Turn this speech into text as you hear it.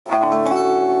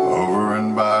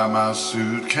my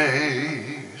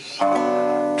suitcase,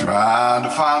 trying to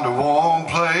find a warm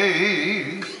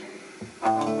place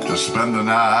to spend the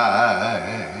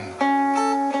night.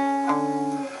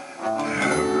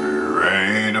 Heavy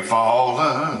rain is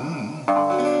falling,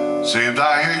 seems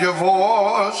I hear your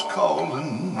voice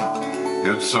calling,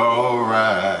 it's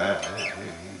alright.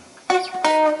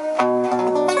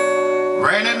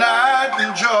 Rainy night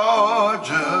in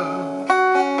Georgia,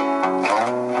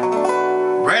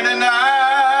 rainy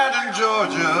night in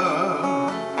Georgia.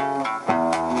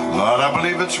 Lord, I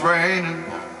believe it's raining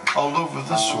all over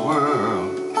this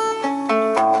world.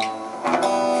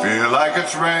 Feel like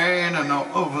it's raining all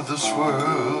over this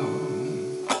world.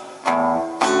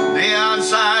 Neon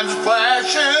signs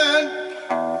flashing,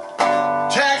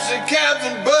 taxi cabs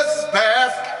and buses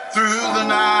pass through the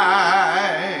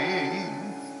night.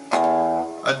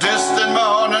 A distant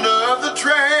moaning of the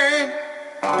train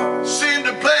seemed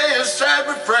to play a sad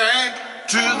refrain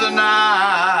to the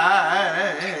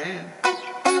night.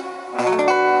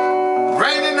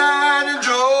 Rainy night in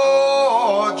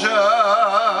Georgia,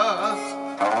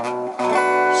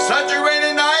 such a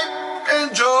rainy night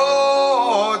in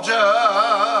Georgia.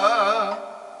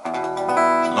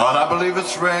 Lord, I believe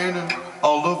it's raining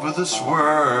all over this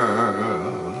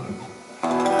world.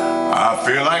 I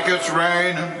feel like it's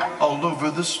raining all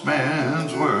over this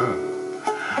man's world.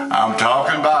 I'm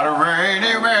talking about a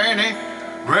rainy, rainy,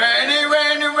 rainy,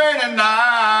 rainy, rainy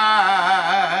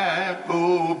night.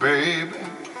 Oh, baby,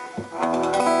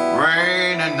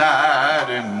 rainy night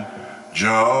in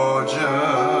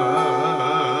Georgia.